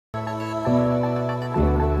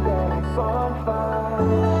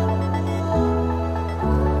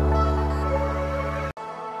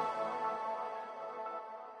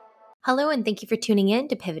Hello, and thank you for tuning in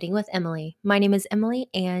to Pivoting with Emily. My name is Emily,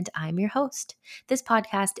 and I'm your host. This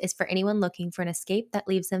podcast is for anyone looking for an escape that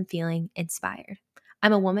leaves them feeling inspired.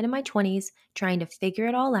 I'm a woman in my 20s trying to figure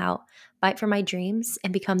it all out, fight for my dreams,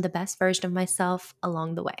 and become the best version of myself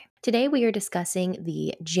along the way. Today, we are discussing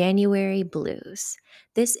the January blues.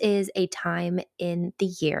 This is a time in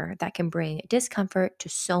the year that can bring discomfort to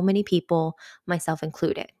so many people, myself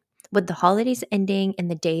included. With the holidays ending and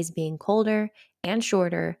the days being colder and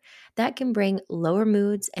shorter, that can bring lower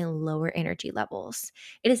moods and lower energy levels.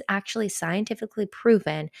 It is actually scientifically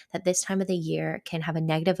proven that this time of the year can have a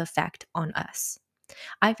negative effect on us.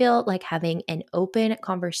 I feel like having an open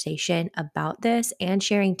conversation about this and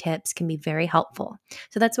sharing tips can be very helpful.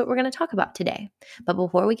 So that's what we're going to talk about today. But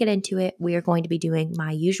before we get into it, we are going to be doing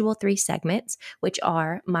my usual 3 segments, which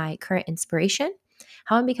are my current inspiration,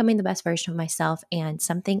 how I'm becoming the best version of myself, and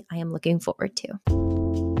something I am looking forward to.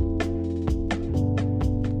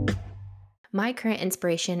 My current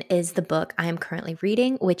inspiration is the book I am currently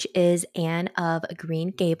reading, which is Anne of Green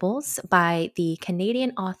Gables by the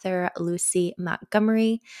Canadian author Lucy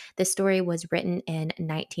Montgomery. The story was written in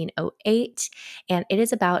 1908, and it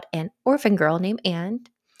is about an orphan girl named Anne,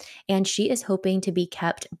 and she is hoping to be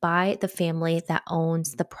kept by the family that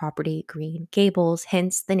owns the property Green Gables,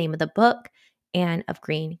 hence the name of the book, Anne of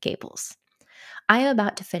Green Gables. I am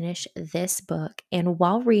about to finish this book, and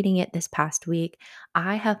while reading it this past week,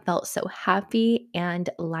 I have felt so happy and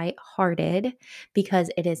lighthearted because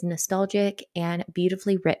it is nostalgic and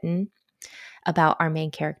beautifully written about our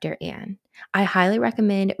main character, Anne. I highly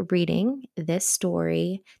recommend reading this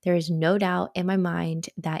story. There is no doubt in my mind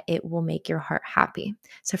that it will make your heart happy.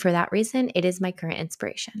 So, for that reason, it is my current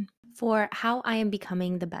inspiration. For how I am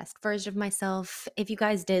becoming the best version of myself, if you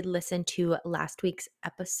guys did listen to last week's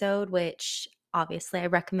episode, which obviously I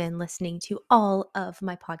recommend listening to all of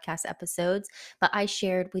my podcast episodes, but I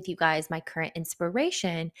shared with you guys my current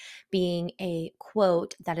inspiration being a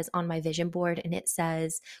quote that is on my vision board, and it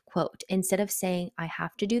says, quote, "Instead of saying I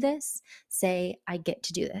have to do this, say I get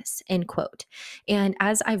to do this," end quote. And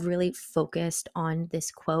as I've really focused on this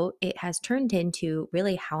quote, it has turned into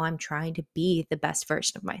really how I'm trying to be the best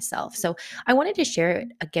version of myself. So I wanted to share it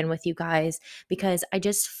again with you guys because I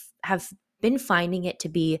just have been finding it to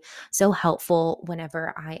be so helpful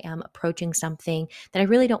whenever I am approaching something that I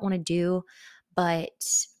really don't want to do, but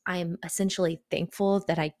I'm essentially thankful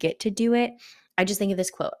that I get to do it. I just think of this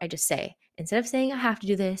quote. I just say, instead of saying I have to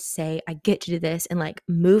do this, say I get to do this, and like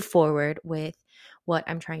move forward with what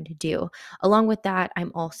I'm trying to do. Along with that,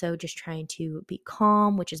 I'm also just trying to be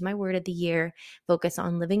calm, which is my word of the year, focus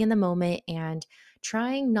on living in the moment and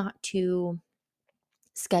trying not to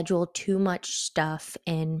schedule too much stuff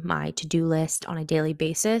in my to-do list on a daily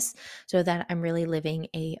basis so that I'm really living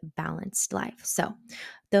a balanced life. So,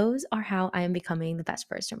 those are how I am becoming the best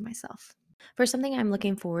version of myself. For something I'm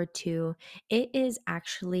looking forward to, it is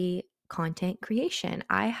actually content creation.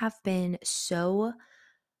 I have been so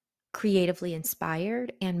creatively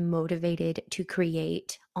inspired and motivated to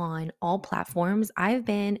create on all platforms. I've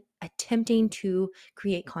been attempting to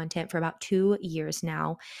create content for about 2 years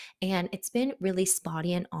now, and it's been really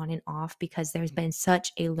spotty and on and off because there's been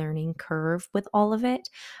such a learning curve with all of it.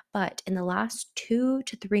 But in the last 2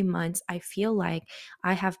 to 3 months, I feel like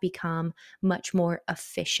I have become much more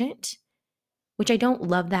efficient, which I don't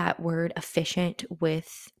love that word efficient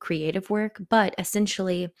with creative work, but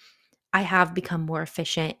essentially I have become more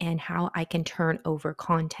efficient in how I can turn over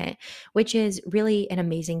content, which is really an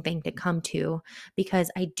amazing thing to come to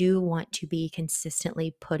because I do want to be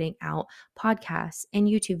consistently putting out podcasts and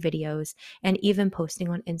YouTube videos and even posting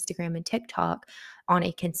on Instagram and TikTok on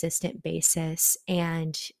a consistent basis.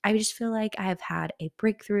 And I just feel like I have had a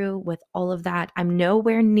breakthrough with all of that. I'm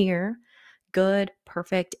nowhere near good,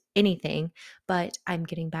 perfect, anything, but I'm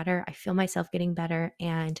getting better. I feel myself getting better,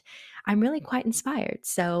 and I'm really quite inspired.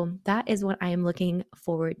 So, that is what I am looking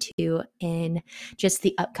forward to in just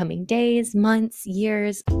the upcoming days, months,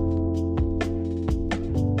 years.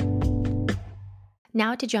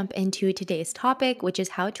 Now, to jump into today's topic, which is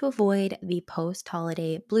how to avoid the post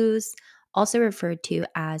holiday blues, also referred to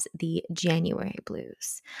as the January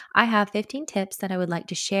blues. I have 15 tips that I would like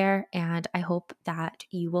to share, and I hope that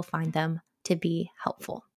you will find them to be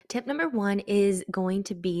helpful. Tip number 1 is going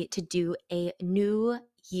to be to do a new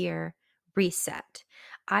year reset.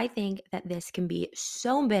 I think that this can be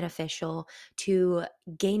so beneficial to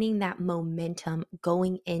gaining that momentum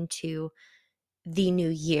going into the new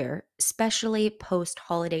year, especially post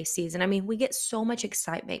holiday season. I mean, we get so much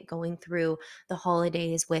excitement going through the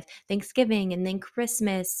holidays with Thanksgiving and then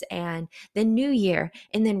Christmas and then New Year.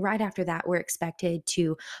 And then right after that, we're expected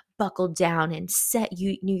to buckle down and set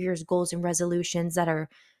New Year's goals and resolutions that are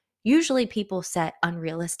Usually people set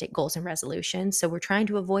unrealistic goals and resolutions, so we're trying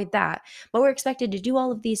to avoid that. But we're expected to do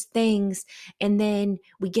all of these things, and then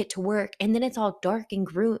we get to work, and then it's all dark and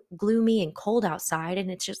gloomy and cold outside,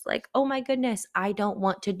 and it's just like, oh my goodness, I don't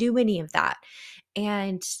want to do any of that.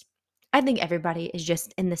 And I think everybody is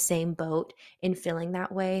just in the same boat in feeling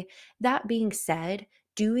that way. That being said,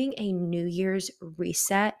 doing a New Year's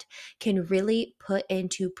reset can really put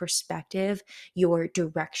into perspective your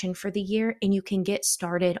direction for the year, and you can get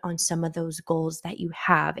started on some of those goals that you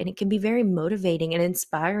have. And it can be very motivating and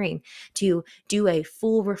inspiring to do a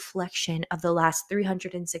full reflection of the last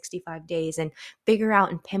 365 days and figure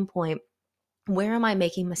out and pinpoint, where am I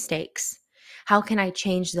making mistakes? How can I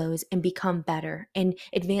change those and become better and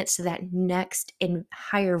advance to that next and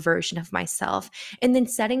higher version of myself? And then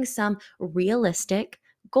setting some realistic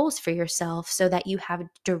goals for yourself so that you have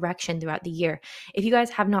direction throughout the year. If you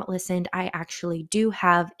guys have not listened, I actually do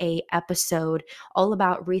have a episode all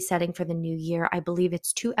about resetting for the new year. I believe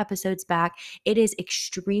it's 2 episodes back. It is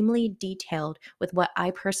extremely detailed with what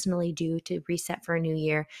I personally do to reset for a new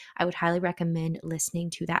year. I would highly recommend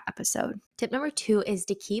listening to that episode. Tip number 2 is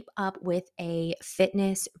to keep up with a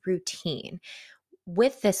fitness routine.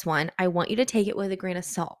 With this one, I want you to take it with a grain of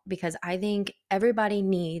salt because I think everybody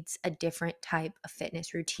needs a different type of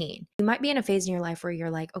fitness routine. You might be in a phase in your life where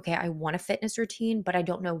you're like, okay, I want a fitness routine, but I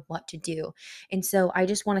don't know what to do. And so I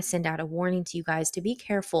just want to send out a warning to you guys to be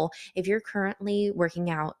careful. If you're currently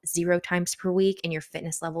working out 0 times per week and your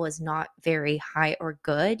fitness level is not very high or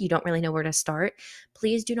good, you don't really know where to start,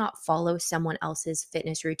 please do not follow someone else's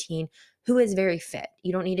fitness routine who is very fit.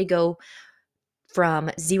 You don't need to go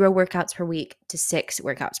from 0 workouts per week to 6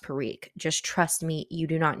 workouts per week. Just trust me, you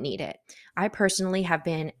do not need it. I personally have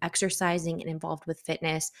been exercising and involved with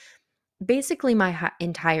fitness basically my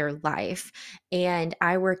entire life, and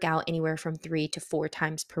I work out anywhere from 3 to 4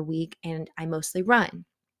 times per week, and I mostly run.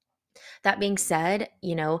 That being said,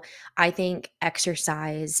 I think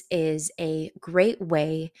exercise is a great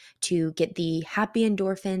way to get the happy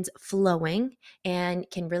endorphins flowing and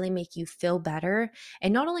can really make you feel better.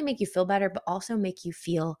 And not only make you feel better, but also make you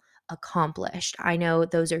feel accomplished. I know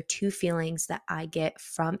those are 2 feelings that I get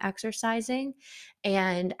from exercising.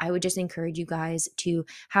 And I would just encourage you guys to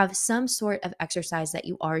have some sort of exercise that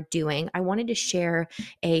you are doing. I wanted to share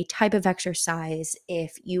a type of exercise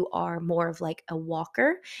if you are more of like a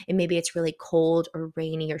walker and maybe it's really cold or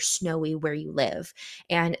rainy or snowy where you live.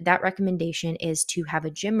 And that recommendation is to have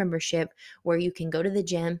a gym membership where you can go to the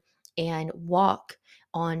gym and walk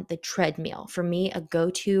on the treadmill. For me, a go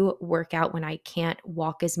to workout when I can't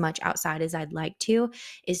walk as much outside as I'd like to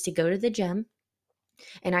is to go to the gym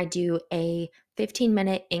and I do a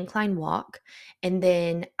 15-minute incline walk. And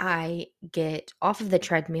then I get off of the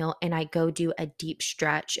treadmill and I go do a deep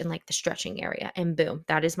stretch in like the stretching area. And boom,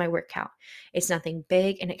 that is my workout. It's nothing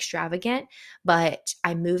big and extravagant, but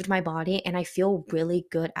I moved my body and I feel really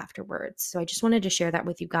good afterwards. So I just wanted to share that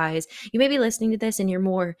with you guys. You may be listening to this and you're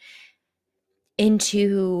more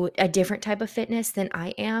into a different type of fitness than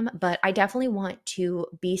I am, but I definitely want to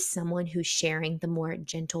be someone who's sharing the more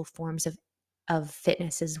gentle forms of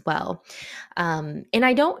fitness as well. And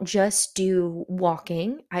I don't just do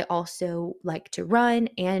walking. I also like to run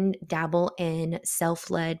and dabble in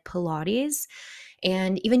self-led Pilates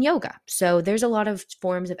and even yoga. So there's a lot of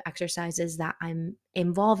forms of exercises that I'm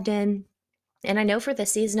involved in. And I know for the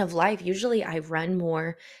season of life, usually I run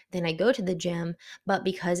more than I go to the gym, but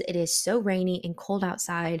because it is so rainy and cold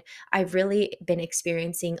outside, I've really been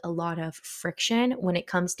experiencing a lot of friction when it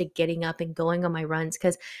comes to getting up and going on my runs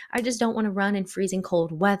because I just don't want to run in freezing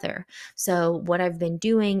cold weather. So, what I've been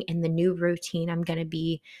doing in the new routine I'm going to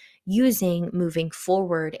be using moving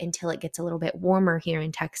forward until it gets a little bit warmer here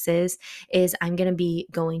in Texas is I'm going to be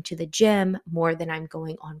going to the gym more than I'm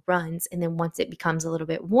going on runs. And then once it becomes a little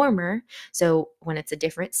bit warmer, so when it's a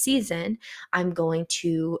different season, I'm going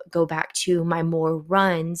to go back to my more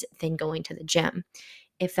runs than going to the gym,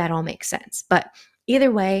 if that all makes sense. But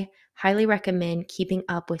either way, highly recommend keeping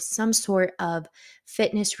up with some sort of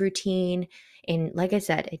fitness routine. And like I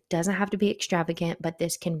said, it doesn't have to be extravagant, but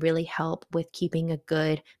this can really help with keeping a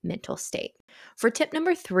good mental state. For tip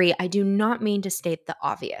number 3, I do not mean to state the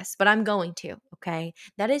obvious, but I'm going to, okay?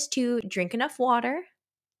 That is to drink enough water,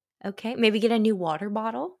 okay? Maybe get a new water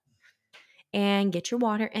bottle and get your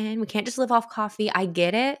water in. We can't just live off coffee. I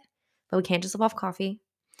get it, but we can't just live off coffee.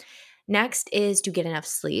 Next is to get enough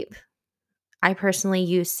sleep. I personally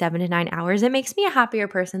use 7 to 9 hours. It makes me a happier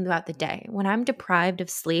person throughout the day. When I'm deprived of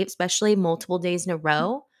sleep, especially multiple days in a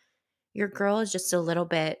row, your girl is just a little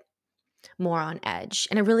bit more on edge.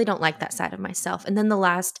 And I really don't like that side of myself. And then the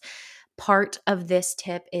last part of this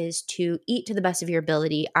tip is to eat to the best of your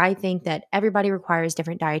ability. I think that everybody requires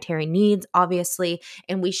different dietary needs, obviously,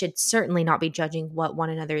 and we should certainly not be judging what one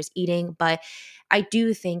another is eating. But I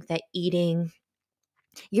do think that eating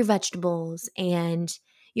your vegetables and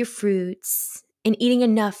your fruits and eating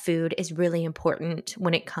enough food is really important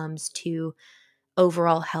when it comes to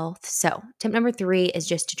overall health. So, tip number 3 is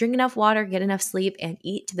just to drink enough water, get enough sleep, and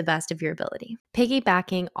eat to the best of your ability.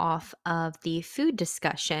 Piggybacking off of the food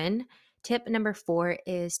discussion, tip number 4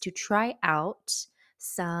 is to try out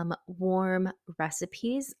some warm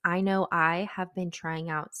recipes. I know I have been trying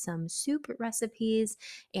out some soup recipes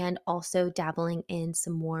and also dabbling in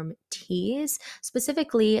some warm teas,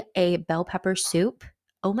 specifically a bell pepper soup.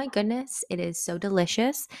 Oh my goodness, it is so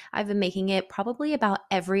delicious. I've been making it probably about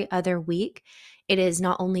every other week. It is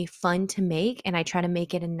not only fun to make, and I try to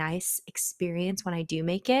make it a nice experience when I do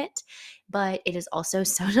make it, but it is also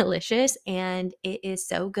so delicious and it is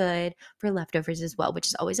so good for leftovers as well, which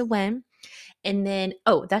is always a win. And then,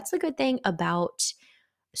 oh, that's the good thing about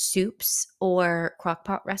soups or crock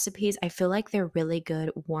pot recipes. I feel like they're really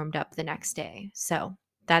good warmed up the next day. So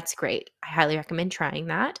that's great. I highly recommend trying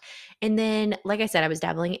that. And then, like I said, I was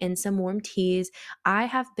dabbling in some warm teas. I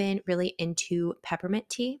have been really into peppermint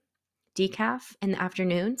tea decaf in the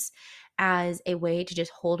afternoons as a way to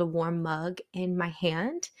just hold a warm mug in my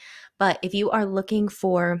hand. But if you are looking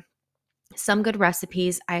for some good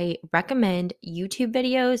recipes, I recommend YouTube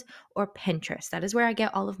videos or Pinterest. That is where I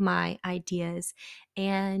get all of my ideas.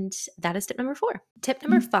 And that is tip number 4. Tip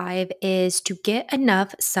number 5 is to get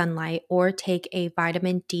enough sunlight or take a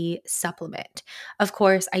vitamin D supplement. Of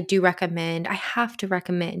course, I have to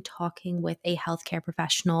recommend talking with a healthcare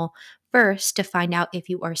professional first to find out if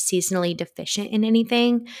you are seasonally deficient in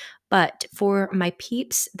anything. But for my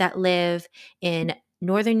peeps that live in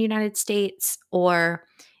northern United States or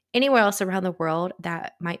anywhere else around the world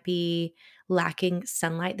that might be lacking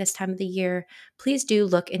sunlight this time of the year, please do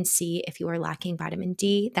look and see if you are lacking vitamin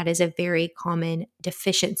D. That is a very common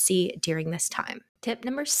deficiency during this time. Tip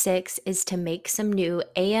number 6 is to make some new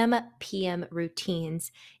AM PM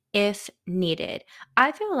routines if needed.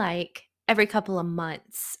 I feel like every couple of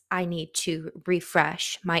months I need to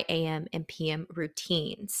refresh my AM and PM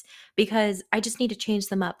routines because I just need to change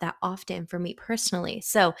them up that often for me personally.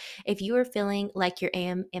 So, if you are feeling like your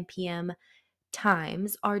AM and PM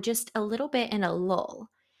times are just a little bit in a lull,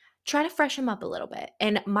 try to freshen them up a little bit.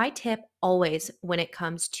 And my tip always when it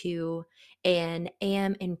comes to an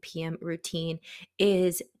AM and PM routine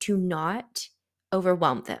is to not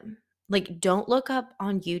overwhelm them. Like, don't look up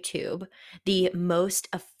on YouTube the most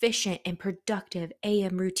efficient and productive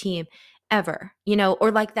AM routine ever,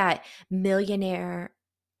 or like that millionaire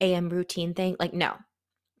AM routine thing. Like, no,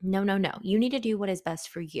 no, no, no. You need to do what is best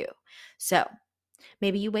for you. So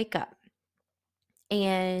maybe you wake up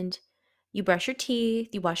and you brush your teeth,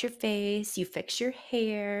 you wash your face, you fix your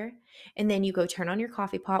hair, and then you go turn on your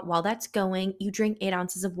coffee pot. While that's going, you drink 8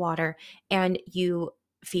 ounces of water and you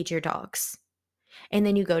feed your dogs. And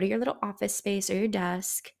then you go to your little office space or your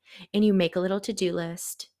desk and you make a little to do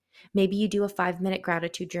list. Maybe you do a 5-minute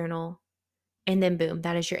gratitude journal, and then boom,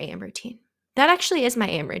 that is your AM routine. That actually is my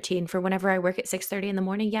AM routine for whenever I work at 6:30 in the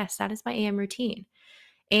morning. Yes, that is my AM routine.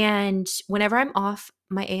 And whenever I'm off,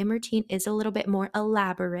 my AM routine is a little bit more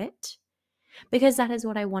elaborate because that is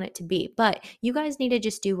what I want it to be. But you guys need to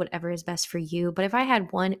just do whatever is best for you. But if I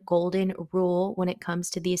had one golden rule when it comes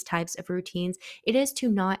to these types of routines, it is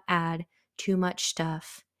to not add too much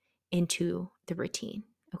stuff into the routine.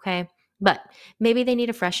 Okay. But maybe they need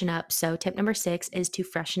to freshen up. So, tip number 6 is to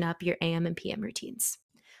freshen up your AM and PM routines.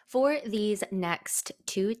 For these next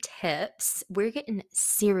 2 tips, we're getting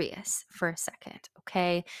serious for a second,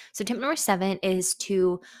 okay? So, tip number 7 is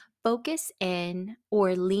to focus in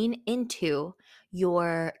or lean into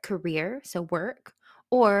your career, so work,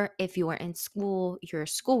 or if you are in school, your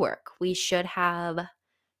schoolwork. We should have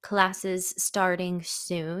classes starting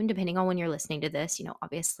soon, depending on when you're listening to this.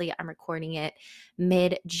 Obviously, I'm recording it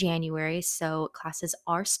mid January, so classes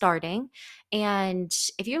are starting. And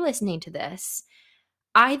if you're listening to this,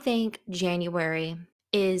 I think January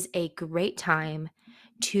is a great time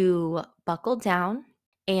to buckle down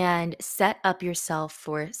and set up yourself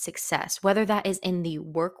for success, whether that is in the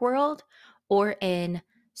work world or in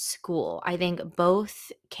school. I think both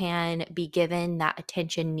can be given that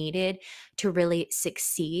attention needed to really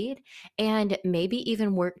succeed and maybe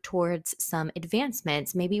even work towards some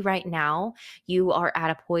advancements. Maybe right now you are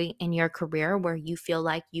at a point in your career where you feel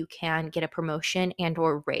like you can get a promotion and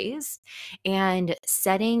or raise, and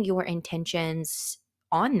setting your intentions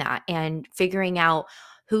on that and figuring out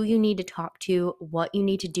who you need to talk to, what you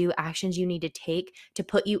need to do, actions you need to take to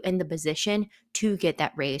put you in the position to get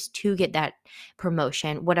that raise, to get that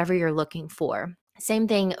promotion, whatever you're looking for. Same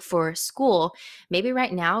thing for school. Maybe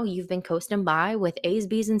right now you've been coasting by with A's,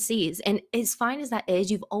 B's, and C's. And as fine as that is,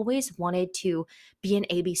 you've always wanted to be an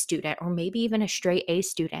AB student or maybe even a straight A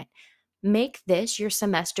student. Make this your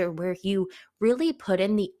semester where you really put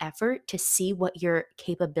in the effort to see what your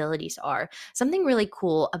capabilities are. Something really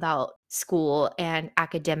cool about school and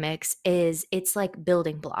academics is it's like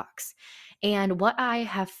building blocks. And what I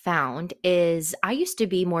have found is I used to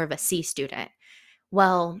be more of a C student.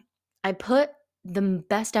 Well, I put the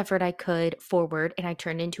best effort I could forward and I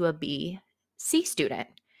turned into a B C student.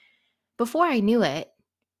 Before I knew it,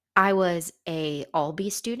 I was a all B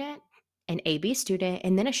student, an AB student,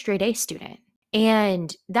 and then a straight A student.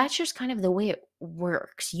 And that's just kind of the way it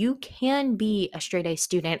works. You can be a straight A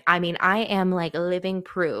student. I mean, I am like living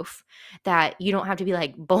proof that you don't have to be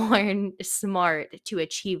like born smart to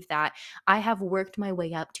achieve that. I have worked my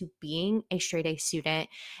way up to being a straight A student,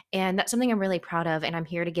 and that's something I'm really proud of. And I'm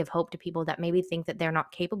here to give hope to people that maybe think that they're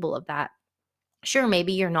not capable of that. Sure,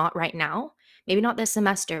 maybe you're not right now, maybe not this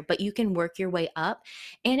semester, but you can work your way up.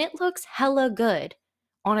 And it looks hella good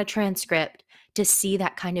on a transcript to see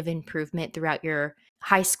that kind of improvement throughout your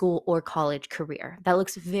high school or college career. That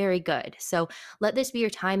looks very good. So let this be your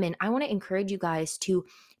time. And I want to encourage you guys to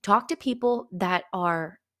talk to people that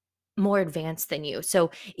are more advanced than you.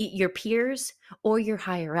 So your peers or your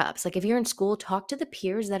higher ups. Like if you're in school, talk to the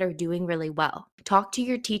peers that are doing really well. Talk to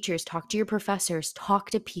your teachers, talk to your professors,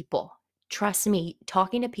 talk to people. Trust me,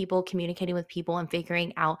 talking to people, communicating with people, and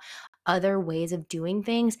figuring out other ways of doing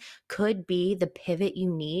things could be the pivot you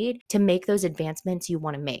need to make those advancements you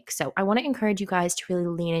want to make. So I want to encourage you guys to really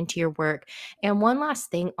lean into your work. And one last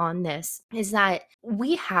thing on this is that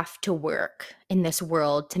we have to work in this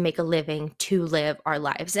world to make a living to live our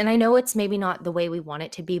lives. And I know it's maybe not the way we want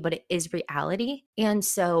it to be, but it is reality. And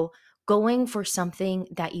so going for something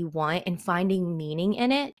that you want and finding meaning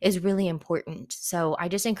in it is really important. So I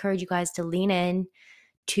just encourage you guys to lean in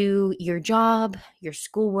to your job, your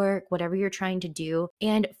schoolwork, whatever you're trying to do,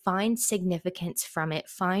 and find significance from it,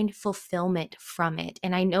 find fulfillment from it.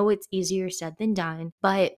 And I know it's easier said than done,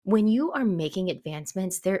 but when you are making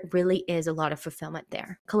advancements, there really is a lot of fulfillment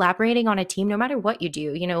there. Collaborating on a team, no matter what you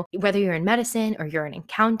do, whether you're in medicine or you're in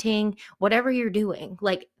accounting, whatever you're doing,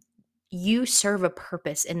 like you serve a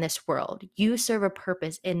purpose in this world. You serve a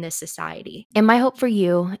purpose in this society. And my hope for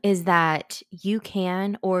you is that you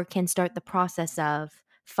can or can start the process of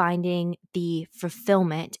finding the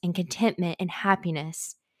fulfillment and contentment and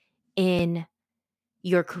happiness in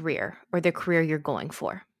your career or the career you're going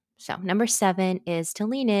for. So, number 7 is to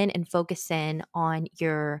lean in and focus in on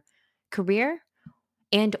your career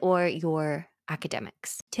and or your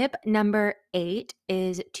academics. Tip number 8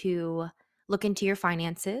 is to look into your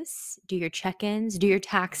finances, do your check-ins, do your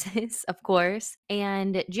taxes, of course,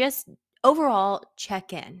 and just overall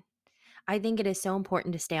check in. I think it is so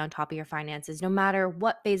important to stay on top of your finances no matter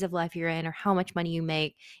what phase of life you're in or how much money you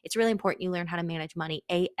make. It's really important you learn how to manage money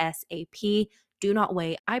ASAP. Do not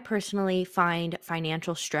wait. I personally find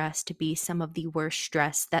financial stress to be some of the worst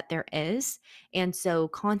stress that there is. And so,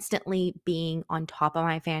 constantly being on top of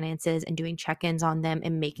my finances and doing check ins on them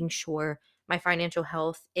and making sure my financial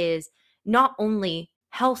health is not only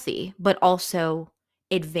healthy, but also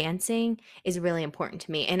advancing is really important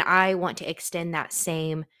to me. And I want to extend that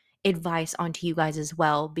same advice onto you guys as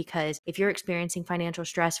well, because if you're experiencing financial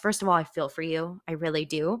stress, first of all, I feel for you. I really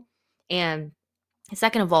do. And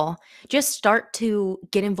second of all, just start to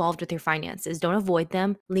get involved with your finances. Don't avoid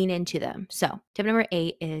them, lean into them. So, tip number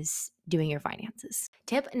 8 is doing your finances.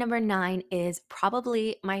 Tip number 9 is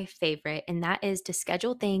probably my favorite, and that is to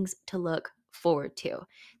schedule things to look forward to.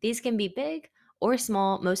 These can be big or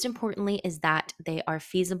small. Most importantly, is that they are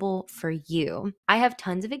feasible for you. I have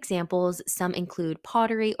tons of examples. Some include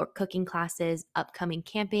pottery or cooking classes, upcoming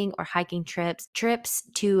camping or hiking trips, trips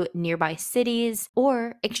to nearby cities,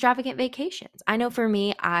 or extravagant vacations. I know for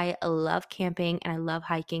me, I love camping and I love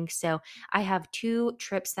hiking. So I have 2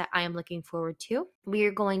 trips that I am looking forward to. We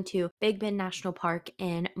are going to Big Bend National Park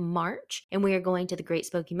in March, and we are going to the Great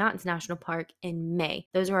Smoky Mountains National Park in May.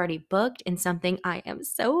 Those are already booked and something I am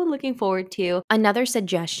so looking forward to. Another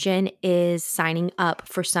suggestion is signing up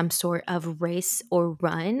for some sort of race or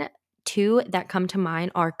run. 2 that come to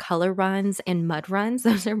mind are color runs and mud runs.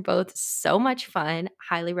 Those are both so much fun.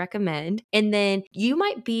 Highly recommend. And then you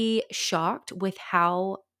might be shocked with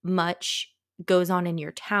how much goes on in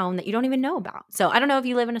your town that you don't even know about. So I don't know if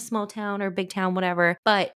you live in a small town or big town, whatever,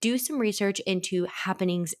 but do some research into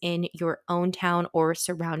happenings in your own town or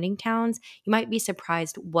surrounding towns. You might be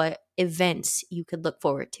surprised what events you could look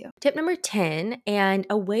forward to. Tip number 10, and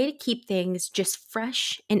a way to keep things just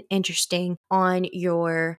fresh and interesting on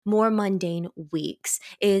your more mundane weeks,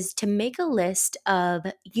 is to make a list of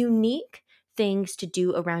unique things to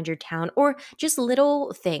do around your town, or just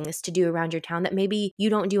little things to do around your town that maybe you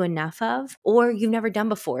don't do enough of or you've never done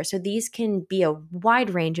before. So these can be a wide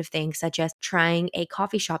range of things, such as trying a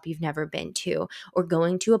coffee shop you've never been to, or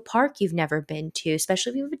going to a park you've never been to.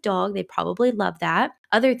 Especially if you have a dog, they probably love that.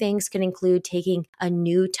 Other things can include taking a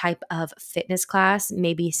new type of fitness class,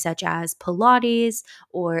 maybe such as Pilates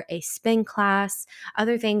or a spin class.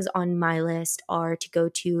 Other things on my list are to go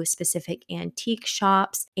to specific antique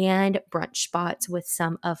shops and brunch spots with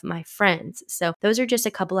some of my friends. So those are just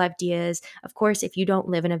a couple ideas. Of course, if you don't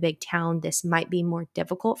live in a big town, this might be more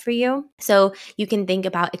difficult for you. So you can think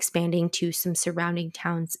about expanding to some surrounding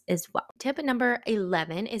towns as well. Tip number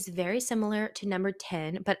 11 is very similar to number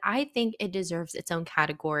 10, but I think it deserves its own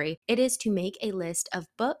category. It is to make a list of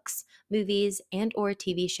books, movies, and or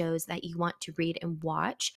TV shows that you want to read and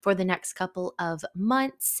watch for the next couple of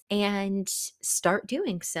months, and start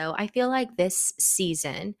doing so. I feel like this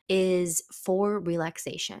season is for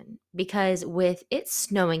relaxation, because with it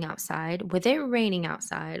snowing outside, with it raining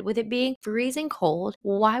outside, with it being freezing cold,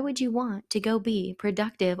 why would you want to go be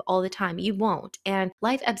productive all the time? You won't. And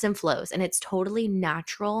life ebbs and flows, and it's totally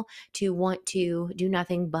natural to want to do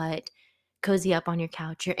nothing but cozy up on your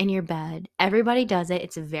couch or in your bed. Everybody does it.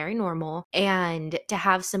 It's very normal. And to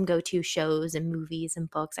have some go-to shows and movies and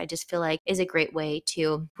books, I just feel like is a great way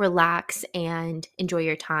to relax and enjoy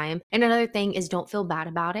your time. And another thing is, don't feel bad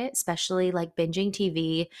about it, especially like binging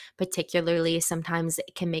TV, particularly sometimes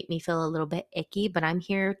it can make me feel a little bit icky, but I'm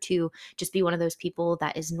here to just be one of those people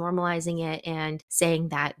that is normalizing it and saying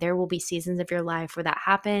that there will be seasons of your life where that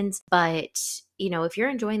happens. But if you're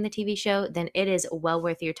enjoying the TV show, then it is well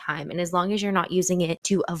worth your time. And as long as you're not using it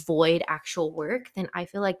to avoid actual work, then I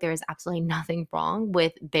feel like there is absolutely nothing wrong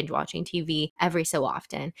with binge watching TV every so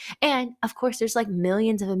often. And of course, there's like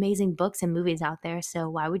millions of amazing books and movies out there. So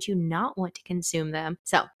why would you not want to consume them?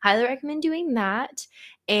 So highly recommend doing that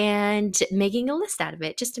and making a list out of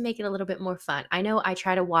it just to make it a little bit more fun. I know I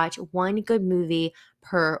try to watch one good movie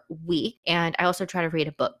per week, and I also try to read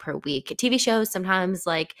a book per week. TV shows, sometimes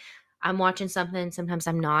like I'm watching something, sometimes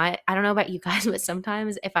I'm not. I don't know about you guys, but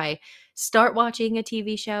sometimes if I start watching a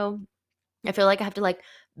TV show, I feel like I have to like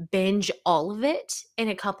binge all of it in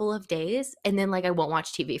a couple of days, and then like I won't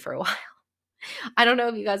watch TV for a while. I don't know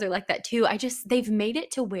if you guys are like that too. They've made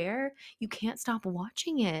it to where you can't stop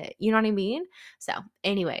watching it. You know what I mean? So,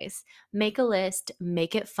 anyways, make a list,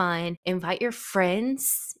 make it fun, invite your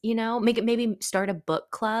friends, make it, maybe start a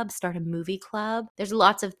book club, start a movie club. There's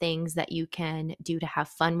lots of things that you can do to have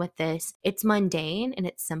fun with this. It's mundane and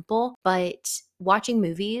it's simple, but watching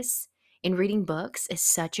movies and reading books is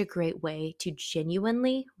such a great way to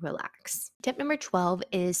genuinely relax. Tip number 12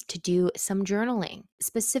 is to do some journaling,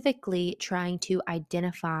 specifically trying to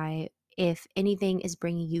identify if anything is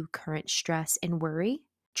bringing you current stress and worry,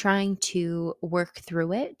 trying to work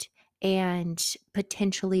through it and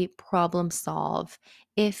potentially problem solve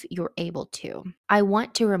if you're able to. I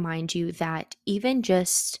want to remind you that even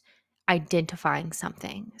just identifying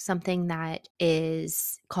something that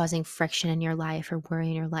is causing friction in your life or worry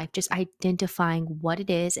in your life, just identifying what it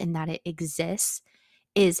is and that it exists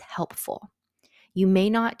is helpful. You may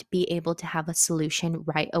not be able to have a solution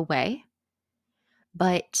right away,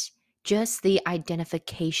 but just the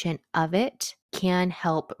identification of it can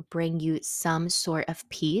help bring you some sort of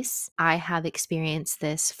peace. I have experienced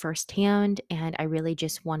this firsthand, and I really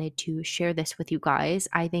just wanted to share this with you guys.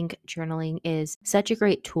 I think journaling is such a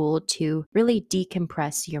great tool to really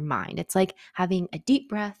decompress your mind. It's like having a deep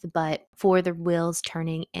breath, but for the wheels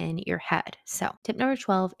turning in your head. So, tip number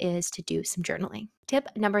 12 is to do some journaling. Tip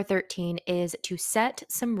number 13 is to set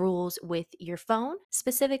some rules with your phone,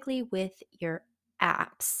 specifically with your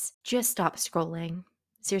apps. Just stop scrolling.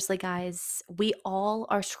 Seriously, guys, we all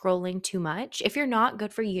are scrolling too much. If you're not,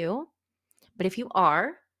 good for you. But if you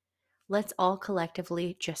are, let's all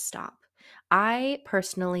collectively just stop. I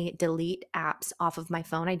personally delete apps off of my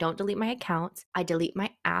phone. I don't delete my accounts. I delete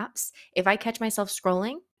my apps. If I catch myself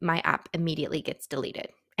scrolling, my app immediately gets deleted.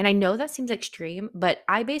 And I know that seems extreme, but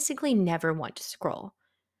I basically never want to scroll.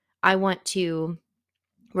 I want to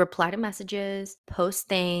reply to messages, post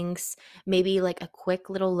things, maybe like a quick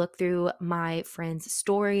little look through my friends'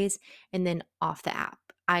 stories, and then off the app.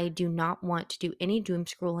 I do not want to do any doom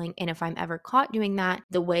scrolling. And if I'm ever caught doing that,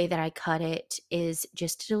 the way that I cut it is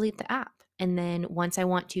just to delete the app And then once I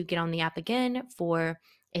want to get on the app again for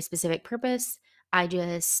a specific purpose, I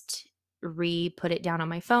just re-put it down on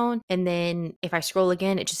my phone. And then if I scroll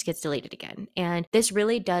again, it just gets deleted again. And this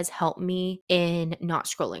really does help me in not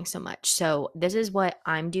scrolling so much. So this is what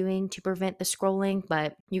I'm doing to prevent the scrolling,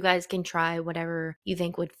 but you guys can try whatever you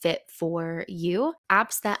think would fit for you.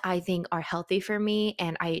 Apps that I think are healthy for me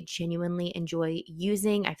and I genuinely enjoy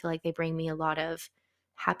using, I feel like they bring me a lot of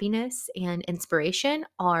happiness and inspiration,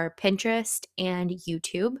 are Pinterest and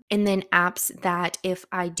YouTube. And then apps that if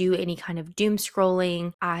I do any kind of doom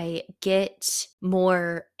scrolling, I get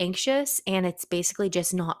more anxious and it's basically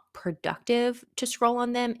just not productive to scroll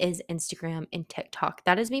on them, is Instagram and TikTok.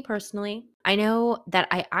 That is me personally. I know that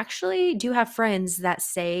I actually do have friends that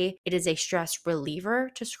say it is a stress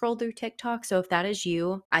reliever to scroll through TikTok. So if that is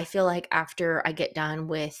you, I feel like after I get done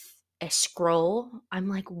with a scroll, I'm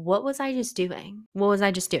like, what was I just doing? What was I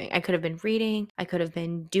just doing? I could have been reading. I could have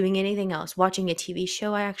been doing anything else, watching a TV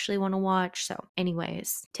show I actually want to watch. So,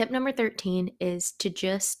 anyways, tip number 13 is to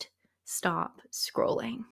just stop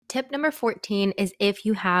scrolling. Tip number 14 is if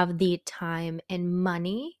you have the time and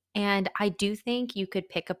money. And I do think you could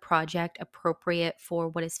pick a project appropriate for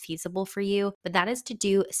what is feasible for you, but that is to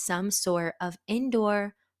do some sort of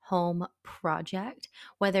indoor home project,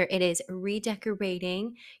 whether it is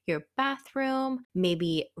redecorating your bathroom,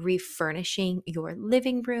 maybe refurnishing your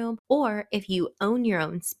living room, or if you own your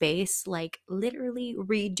own space, like literally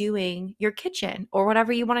redoing your kitchen or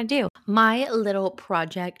whatever you want to do. My little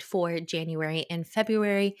project for January and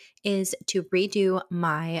February is to redo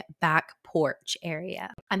my back porch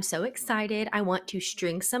area. I'm so excited. I want to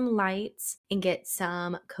string some lights and get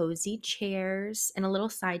some cozy chairs and a little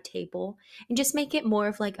side table and just make it more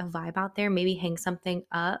of like a vibe out there. Maybe hang something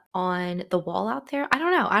up on the wall out there. I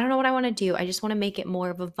don't know. I don't know what I want to do. I just want to make it more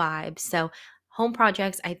of a vibe. So home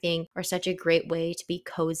projects, I think, are such a great way to be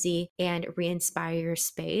cozy and re-inspire your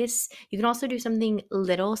space. You can also do something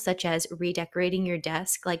little, such as redecorating your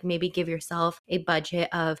desk, like maybe give yourself a budget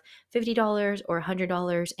of $50 or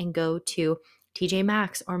 $100 and go to TJ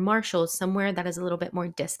Maxx or Marshalls, somewhere that is a little bit more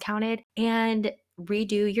discounted, and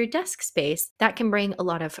redo your desk space. That can bring a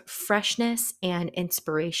lot of freshness and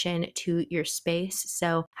inspiration to your space.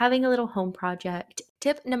 So, having a little home project.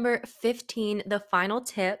 Tip number 15, the final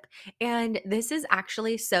tip, and this is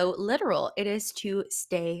actually so literal. It is to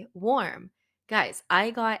stay warm. Guys, I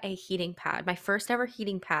got a heating pad, my first ever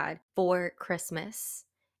heating pad for Christmas.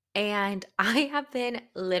 And I have been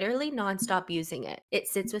literally nonstop using it. It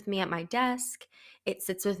sits with me at my desk. It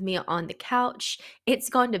sits with me on the couch. It's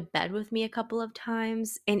gone to bed with me a couple of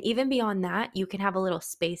times. And even beyond that, you can have a little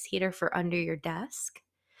space heater for under your desk.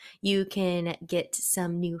 You can get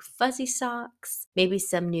some new fuzzy socks, maybe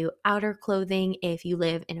some new outer clothing if you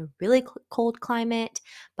live in a really cold climate.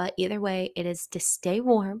 But either way, it is to stay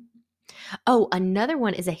warm. Oh, another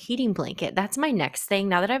one is a heating blanket. That's my next thing.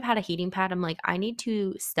 Now that I've had a heating pad, I'm like, I need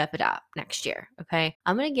to step it up next year. Okay.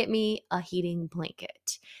 I'm going to get me a heating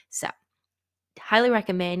blanket. So, highly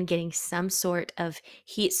recommend getting some sort of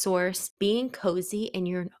heat source. Being cozy in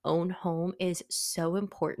your own home is so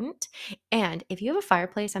important. And if you have a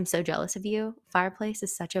fireplace, I'm so jealous of you. Fireplace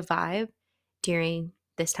is such a vibe during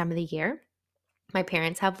this time of the year. My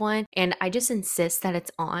parents have one, and I just insist that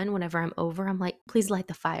it's on whenever I'm over. I'm like, please light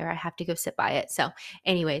the fire. I have to go sit by it. So,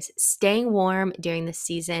 anyways, staying warm during the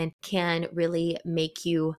season can really make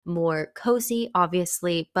you more cozy,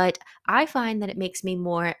 obviously, but I find that it makes me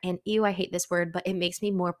more, and ew, I hate this word, but it makes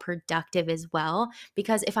me more productive as well.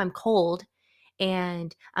 Because if I'm cold,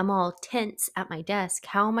 and I'm all tense at my desk,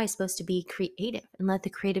 how am I supposed to be creative and let the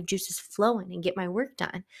creative juices flow in and get my work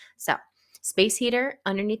done? So, space heater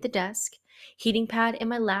underneath the desk, heating pad in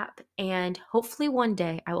my lap, and hopefully one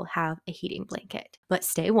day I will have a heating blanket. But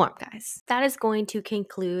stay warm, guys. That is going to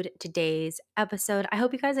conclude today's episode. I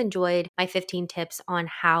hope you guys enjoyed my 15 tips on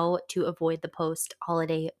how to avoid the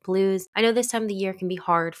post-holiday blues. I know this time of the year can be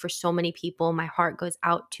hard for so many people. My heart goes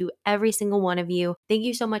out to every single one of you. Thank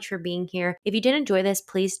you so much for being here. If you did enjoy this,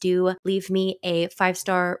 please do leave me a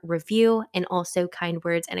 5-star review and also kind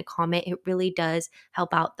words and a comment. It really does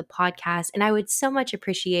help out the podcast, and I would so much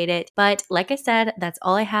appreciate it. But like I said, that's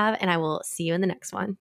all I have, and I will see you in the next one.